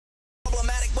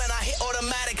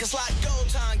automatic, it's like go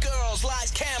time. Girls,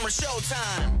 lights, camera,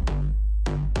 showtime.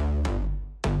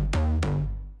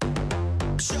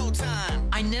 Showtime.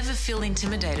 I never feel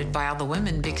intimidated by other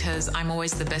women because I'm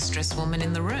always the best dressed woman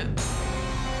in the room.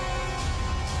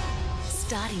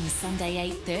 Starting Sunday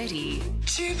 8:30.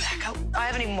 Chewbacca. I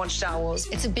haven't even watched Star Wars.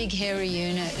 It's a big hairy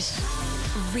unit.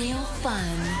 Real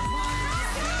fun.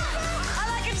 I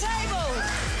like a table.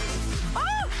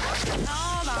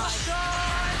 Oh my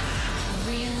God.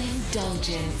 Real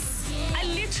indulgence. I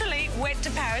literally went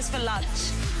to Paris for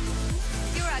lunch.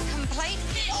 You're a complete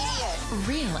idiot.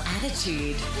 Real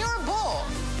attitude. You're a bore.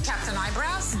 Captain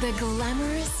Eyebrows. The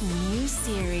glamorous new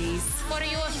series. What are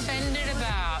you offended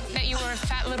about? That you were a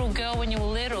fat little girl when you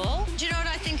were little? Do you know what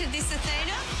I think of this,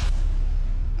 Athena?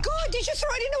 God, did you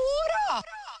throw it in the water?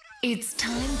 It's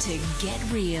time to get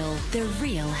real. The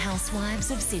Real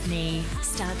Housewives of Sydney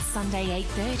starts Sunday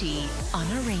 8:30 on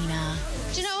Arena.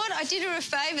 Do you know what? I did her a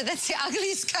favour. That's the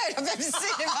ugliest coat I've ever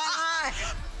seen in my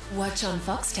life. Watch on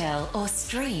Foxtel or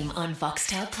stream on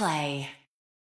Foxtel Play.